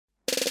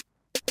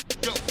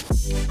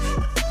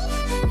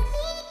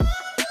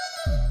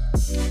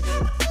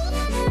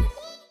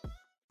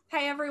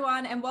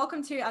everyone, and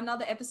welcome to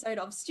another episode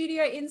of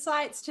Studio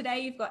Insights. Today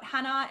you've got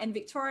Hannah and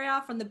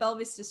Victoria from the Bella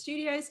Vista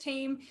Studios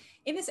team.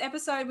 In this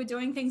episode, we're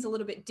doing things a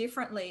little bit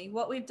differently.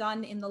 What we've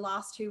done in the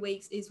last 2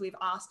 weeks is we've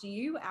asked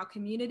you, our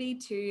community,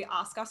 to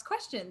ask us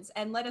questions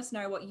and let us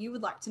know what you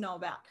would like to know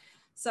about.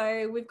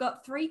 So we've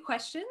got 3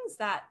 questions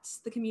that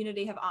the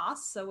community have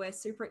asked, so we're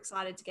super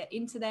excited to get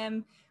into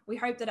them. We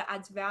hope that it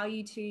adds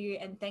value to you,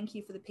 and thank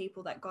you for the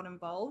people that got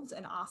involved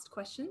and asked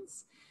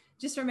questions.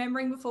 Just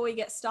remembering before we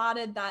get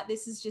started that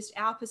this is just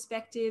our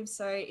perspective.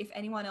 So if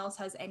anyone else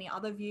has any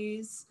other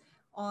views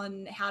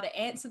on how to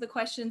answer the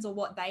questions or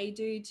what they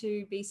do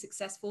to be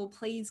successful,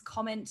 please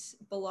comment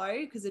below,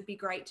 because it'd be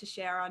great to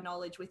share our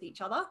knowledge with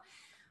each other.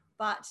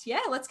 But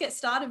yeah, let's get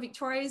started.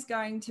 Victoria is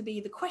going to be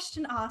the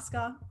question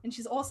asker, and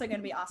she's also going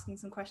to be answering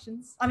some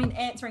questions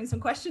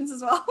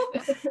as well.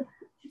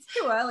 It's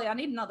too early. I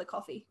need another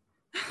coffee.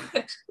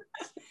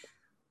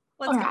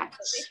 All right.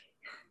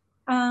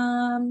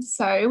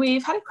 So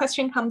we've had a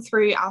question come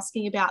through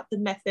asking about the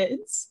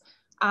methods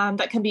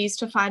that can be used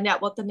to find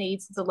out what the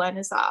needs of the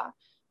learners are.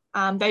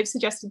 They've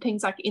suggested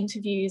things like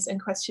interviews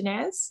and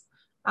questionnaires.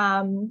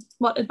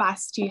 What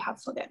advice do you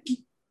have for them?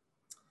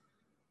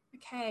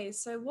 Okay,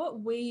 so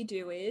what we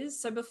do is,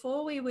 so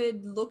before we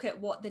would look at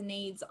what the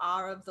needs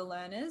are of the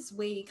learners,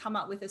 we come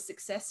up with a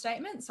success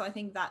statement. So I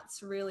think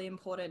that's really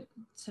important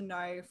to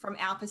know from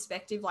our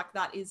perspective, like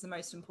that is the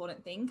most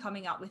important thing,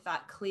 coming up with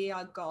that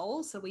clear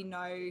goal so we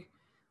know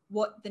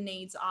what the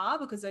needs are,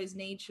 because those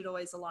needs should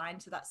always align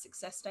to that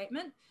success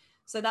statement.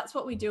 So that's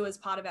what we do as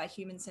part of our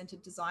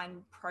human-centered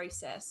design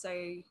process. So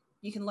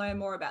you can learn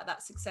more about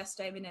that success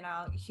statement in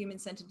our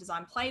human-centered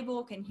design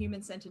playbook and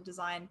human-centered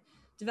design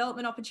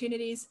development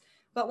opportunities.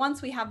 But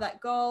once we have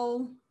that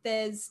goal,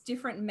 there's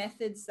different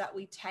methods that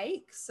we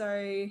take.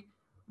 So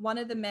one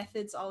of the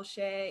methods I'll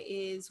share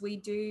is we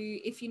do,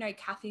 if you know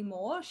Kathy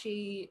Moore,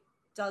 she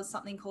does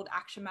something called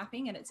action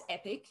mapping, and it's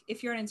epic.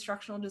 If you're an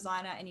instructional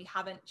designer and you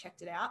haven't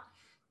checked it out,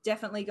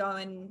 definitely go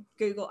and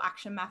Google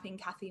action mapping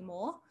Kathy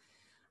Moore.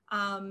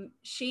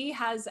 She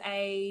has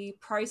a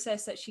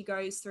process that she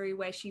goes through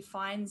where she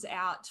finds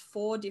out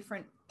 4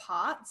 different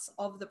parts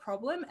of the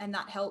problem, and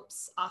that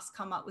helps us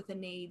come up with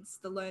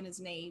the learner's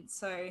needs.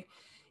 So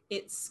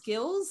it's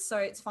skills. So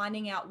it's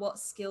finding out what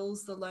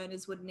skills the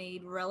learners would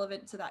need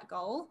relevant to that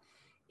goal.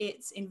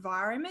 It's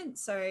environment.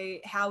 So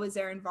how is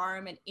their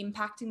environment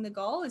impacting the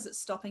goal? Is it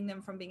stopping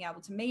them from being able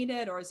to meet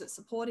it, or is it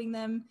supporting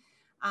them?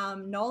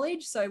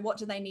 Knowledge. So what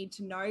do they need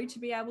to know to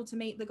be able to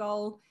meet the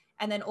goal?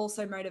 And then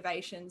also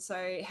motivation.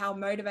 So how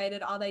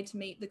motivated are they to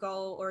meet the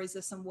goal, or is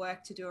there some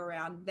work to do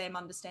around them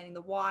understanding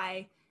the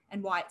why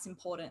and why it's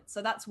important?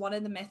 So that's one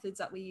of the methods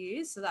that we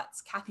use. So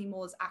that's Kathy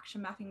Moore's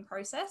action mapping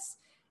process.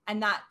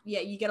 And that,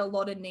 you get a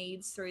lot of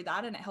needs through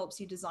that, and it helps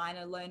you design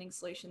a learning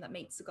solution that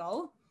meets the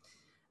goal.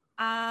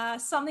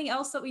 Something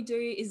else that we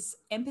do is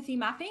empathy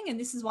mapping. And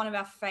this is one of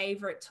our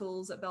favorite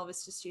tools at Bella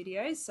Vista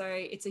Studios. So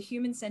it's a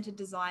human-centered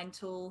design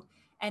tool,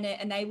 and it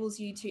enables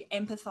you to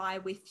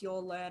empathize with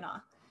your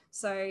learner.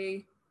 So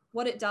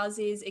what it does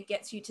is it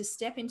gets you to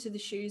step into the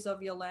shoes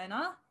of your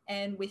learner,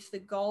 and with the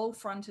goal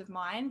front of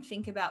mind,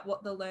 think about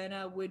what the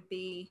learner would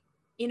be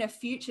in a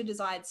future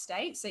desired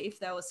state. So if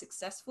they were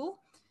successful,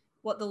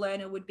 what the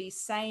learner would be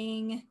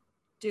saying,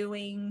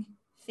 doing,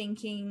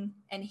 thinking,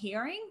 and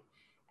hearing.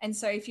 And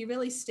so if you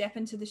really step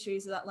into the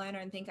shoes of that learner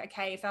and think,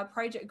 okay, if our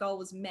project goal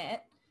was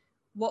met,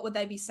 what would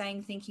they be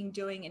saying, thinking,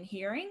 doing, and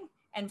hearing?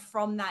 And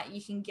from that,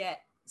 you can get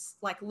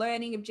like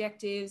learning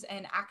objectives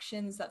and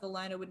actions that the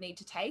learner would need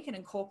to take and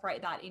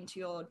incorporate that into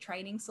your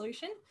training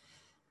solution.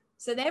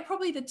 So they're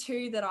probably the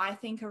 2 that I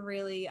think are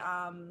really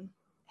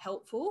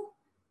helpful.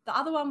 The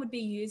other one would be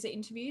user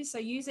interviews. So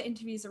user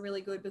interviews are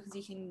really good because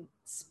you can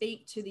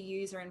speak to the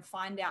user and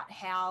find out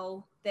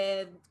how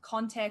their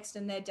context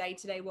and their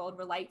day-to-day world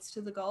relates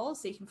to the goal.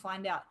 So you can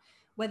find out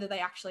whether they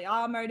actually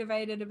are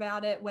motivated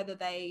about it, whether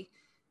they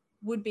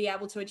would be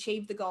able to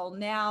achieve the goal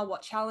now,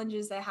 what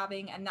challenges they're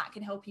having, and that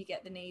can help you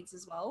get the needs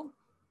as well.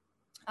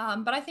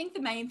 But I think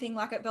the main thing,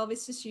 like at Bella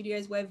Vista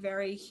Studios, we're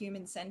very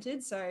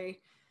human-centered. So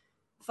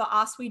for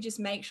us, we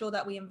just make sure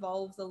that we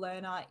involve the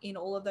learner in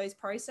all of those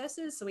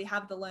processes. So we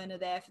have the learner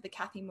there for the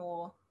Kathy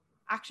Moore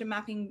action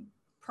mapping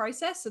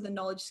process, so the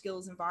knowledge,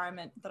 skills,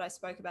 environment that I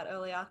spoke about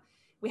earlier.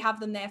 We have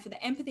them there for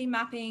the empathy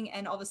mapping,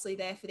 and obviously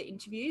there for the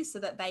interviews so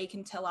that they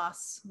can tell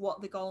us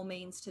what the goal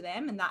means to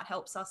them, and that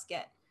helps us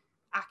get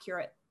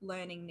accurate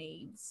learning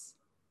needs.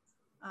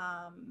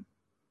 Do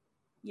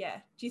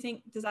you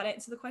think, does that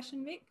answer the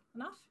question, Vic,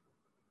 enough?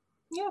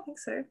 Yeah, I think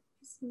so.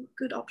 Some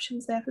good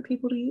options there for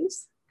people to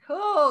use.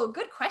 Cool,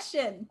 good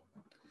question.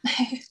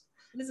 This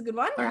is a good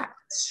one. All right.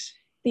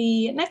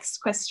 The next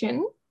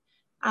question,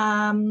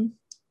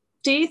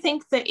 do you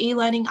think that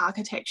e-learning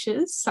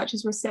architectures such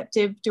as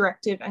receptive,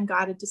 directive, and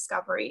guided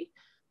discovery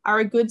are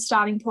a good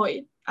starting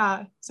point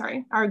to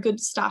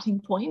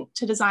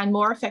design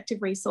more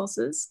effective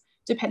resources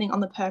depending on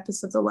the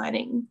purpose of the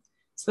learning?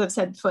 So they've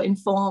said for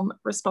inform,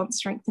 response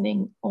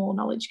strengthening, or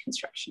knowledge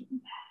construction.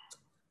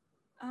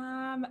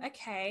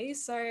 Okay,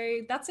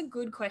 so that's a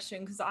good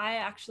question, because I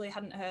actually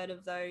hadn't heard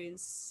of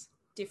those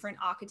different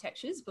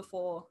architectures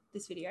before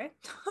this video.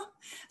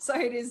 So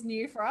it is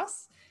new for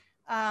us.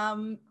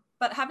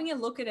 But having a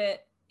look at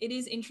it, it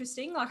is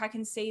interesting. Like I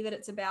can see that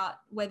it's about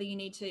whether you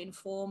need to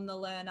inform the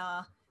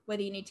learner,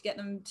 whether you need to get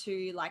them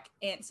to like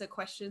answer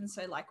questions,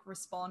 so like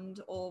respond,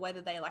 or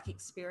whether they like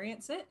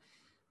experience it.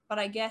 But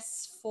I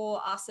guess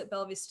for us at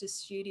Bella Vista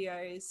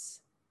Studios,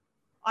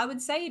 I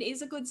would say it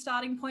is a good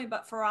starting point,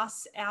 but for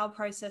us, our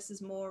process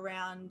is more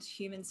around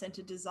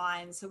human-centered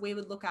design. So we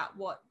would look at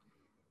what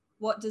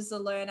does the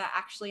learner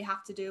actually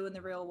have to do in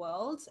the real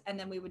world, and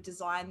then we would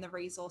design the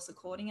resource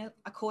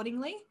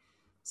accordingly.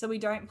 So we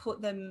don't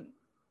put them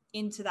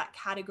into that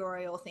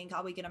category or think,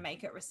 are we going to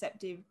make it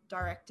receptive,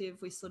 directive?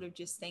 We sort of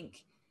just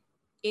think,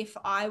 if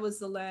I was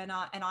the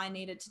learner and I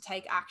needed to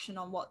take action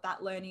on what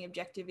that learning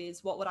objective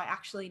is, what would I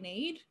actually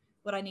need?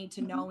 Would I need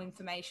to know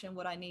information?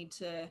 Would I need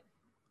to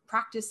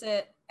practice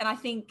it? And I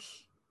think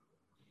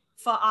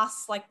for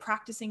us, like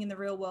practicing in the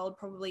real world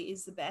probably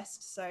is the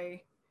best. So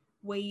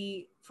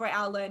for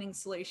our learning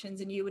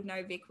solutions, and you would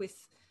know, Vic,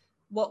 with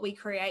what we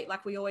create,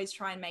 like we always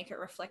try and make it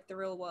reflect the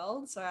real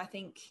world. So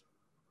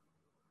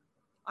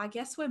I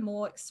guess we're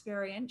more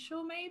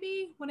experiential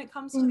maybe when it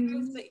comes to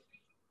those. But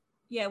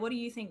yeah, what do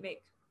you think,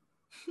 Vic?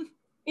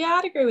 Yeah,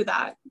 I'd agree with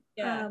that.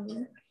 Yeah.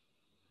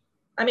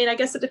 I mean, I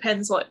guess it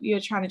depends what you're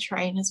trying to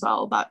train as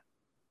well, but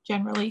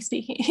generally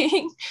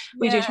speaking,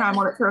 we do try and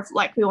want it to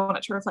we want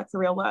it to reflect the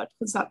real world,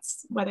 because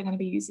that's where they're going to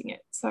be using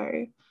it.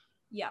 So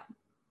yeah,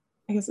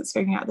 I guess it's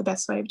figuring out the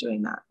best way of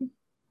doing that.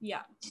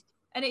 Yeah.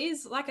 And it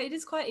is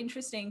quite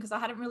interesting, because I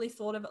hadn't really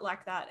thought of it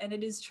like that. And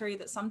it is true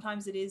that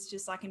sometimes it is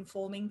just like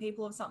informing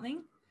people of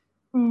something.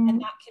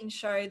 And that can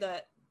show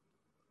that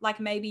like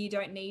maybe you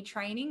don't need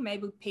training.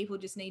 Maybe people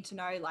just need to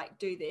know, like,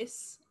 do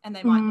this, and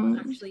they might not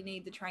actually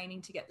need the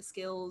training to get the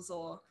skills.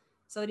 Or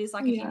so it is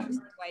like an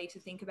interesting way to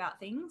think about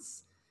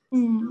things.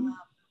 And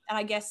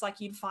I guess like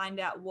you'd find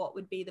out what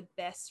would be the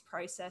best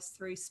process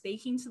through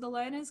speaking to the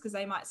learners, because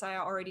they might say, I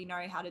already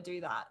know how to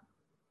do that.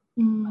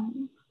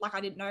 Like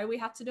I didn't know we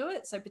had to do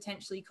it, so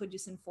potentially you could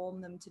just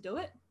inform them to do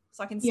it.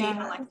 So I can see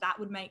how like that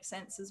would make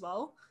sense as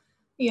well.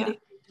 But if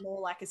it's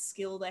more like a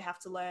skill they have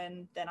to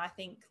learn, then I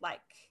think like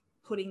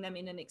putting them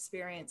in an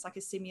experience, like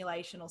a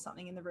simulation or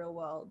something in the real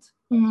world,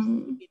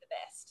 would be the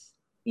best.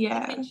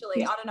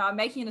 Potentially. I don't know, I'm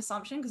making an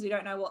assumption because we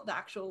don't know what the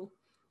actual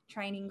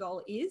training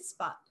goal is,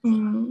 but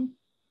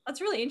that's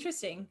really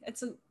interesting.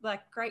 It's a like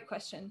great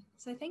question.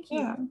 So thank you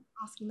for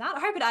asking that. I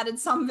hope it added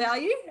some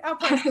value. Our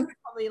process is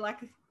probably like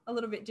a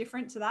little bit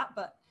different to that,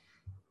 but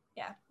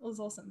yeah, it was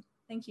awesome.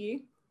 Thank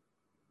you.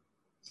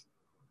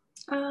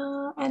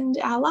 And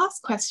our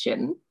last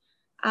question,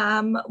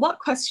 what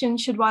question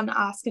should one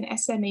ask an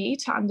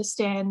SME to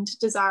understand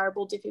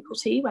desirable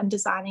difficulty when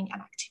designing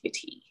an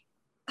activity?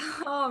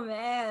 Oh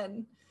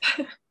man.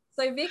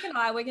 So Vic and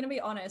I, we're going to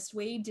be honest,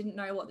 we didn't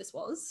know what this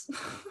was.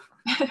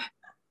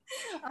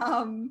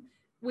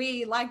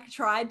 We like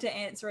tried to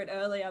answer it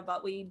earlier,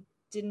 but we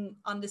didn't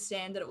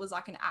understand that it was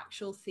like an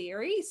actual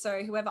theory.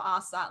 So whoever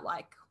asked that,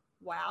 like,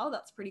 wow,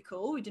 that's pretty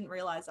cool. We didn't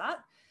realize that.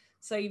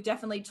 So you've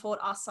definitely taught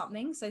us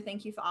something. So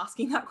thank you for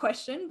asking that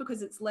question,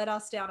 because it's led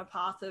us down a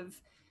path of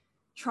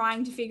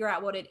trying to figure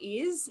out what it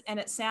is. And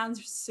it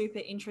sounds super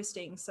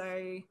interesting.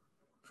 So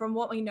from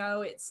what we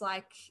know, it's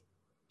like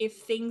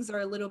if things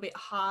are a little bit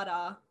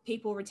harder,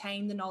 people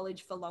retain the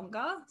knowledge for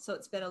longer. So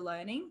it's better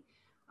learning.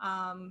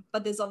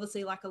 But there's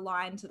obviously like a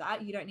line to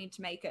that. You don't need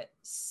to make it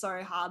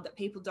so hard that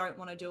people don't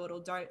want to do it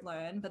or don't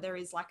learn. But there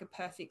is like a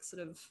perfect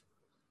sort of,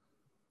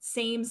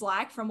 seems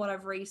like from what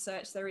I've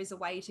researched, there is a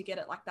way to get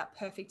it like that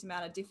perfect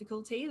amount of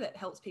difficulty that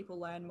helps people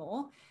learn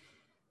more.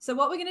 So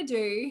what we're going to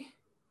do,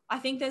 I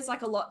think there's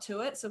like a lot to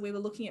it. So we were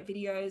looking at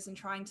videos and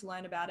trying to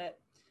learn about it.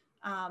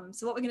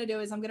 So what we're going to do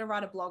is I'm going to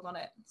write a blog on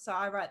it. So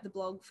I write the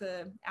blog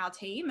for our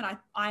team, and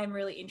I am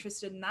really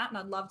interested in that. And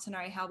I'd love to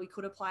know how we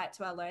could apply it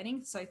to our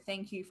learning. So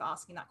thank you for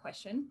asking that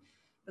question,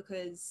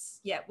 because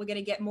yeah, we're going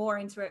to get more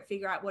into it,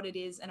 figure out what it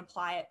is and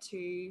apply it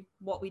to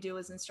what we do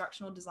as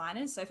instructional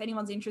designers. So if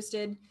anyone's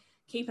interested,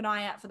 keep an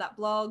eye out for that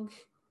blog.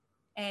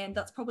 And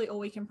that's probably all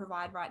we can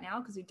provide right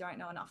now, because we don't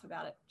know enough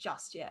about it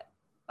just yet.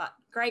 But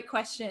great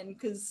question,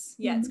 because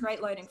yeah, it's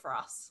great learning for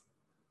us.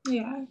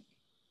 Yeah.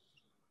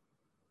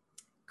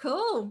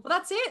 Cool. Well,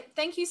 that's it.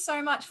 Thank you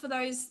so much for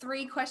those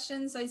 3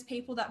 questions, those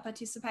people that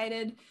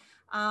participated.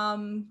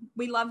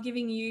 We love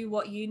giving you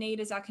what you need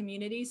as our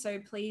community. So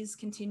please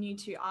continue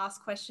to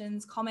ask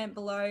questions, comment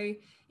below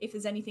if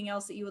there's anything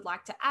else that you would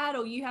like to add,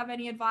 or you have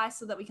any advice,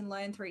 so that we can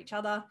learn through each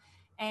other.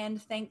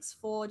 And thanks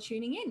for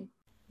tuning in.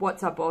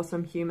 What's up,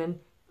 awesome human?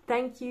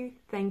 Thank you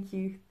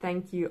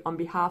on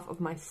behalf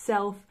of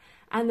myself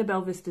and the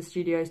Bella Vista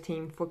Studios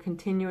team for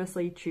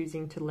continuously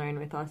choosing to learn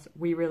with us.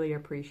 We really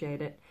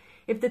appreciate it.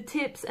 If the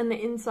tips and the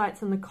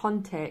insights and the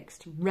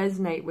context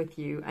resonate with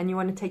you, and you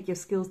want to take your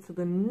skills to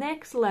the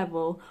next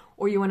level,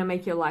 or you want to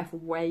make your life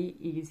way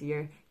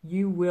easier,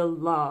 you will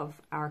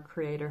love our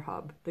Creator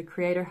Hub. The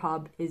Creator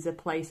Hub is a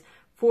place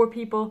for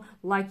people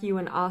like you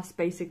and us.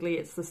 Basically,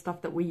 it's the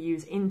stuff that we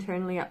use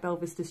internally at Bella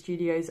Vista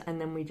Studios, and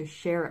then we just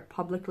share it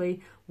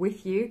publicly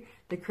with you.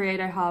 The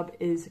Creator Hub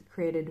is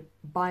created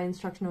by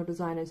instructional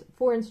designers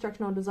for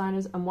instructional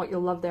designers, and what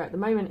you'll love there at the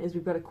moment is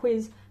we've got a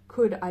quiz,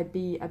 could I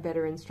be a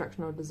better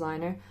instructional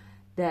designer,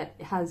 that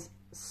has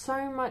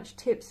so much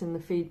tips in the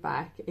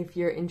feedback if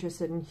you're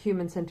interested in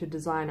human-centered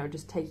design or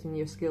just taking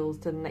your skills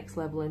to the next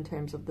level in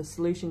terms of the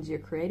solutions you're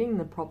creating and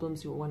the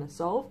problems you want to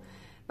solve.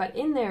 But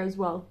in there as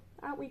well,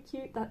 aren't we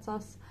cute? That's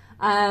us.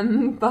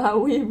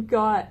 But we've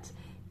got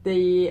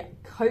the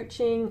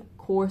coaching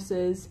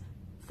courses,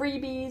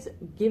 freebies,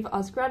 give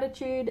us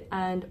gratitude,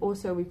 and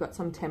also we've got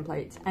some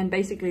templates. And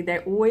basically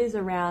they're always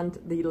around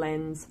the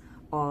lens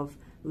of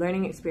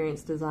learning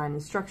experience design,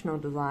 instructional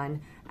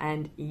design,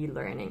 and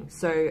e-learning.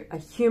 So a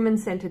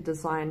human-centered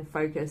design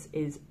focus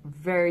is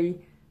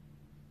very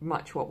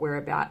much what we're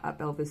about at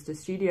Bella Vista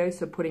Studios.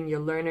 So putting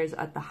your learners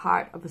at the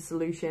heart of a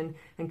solution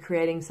and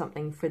creating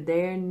something for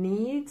their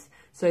needs.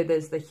 So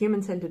there's the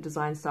human-centered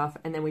design stuff,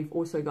 and then we've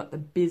also got the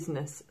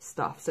business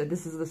stuff. So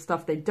this is the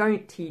stuff they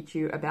don't teach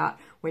you about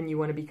when you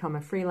want to become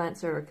a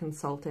freelancer or a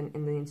consultant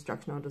in the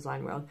instructional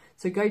design world.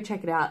 So go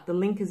check it out. The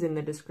link is in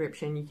the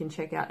description. You can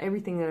check out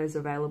everything that is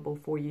available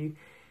for you.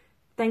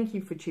 Thank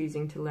you for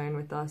choosing to learn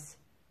with us.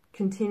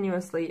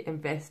 Continuously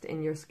invest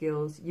in your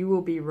skills. You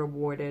will be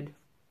rewarded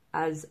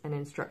as an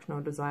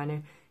instructional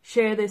designer.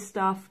 Share this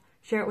stuff,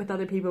 share it with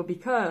other people,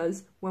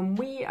 because when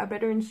we are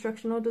better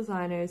instructional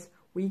designers,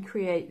 we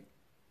create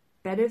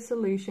better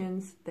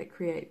solutions that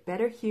create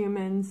better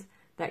humans,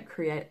 that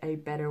create a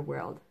better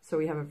world. So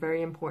we have a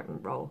very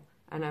important role,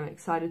 and I'm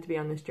excited to be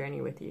on this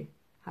journey with you.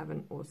 Have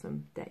an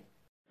awesome day.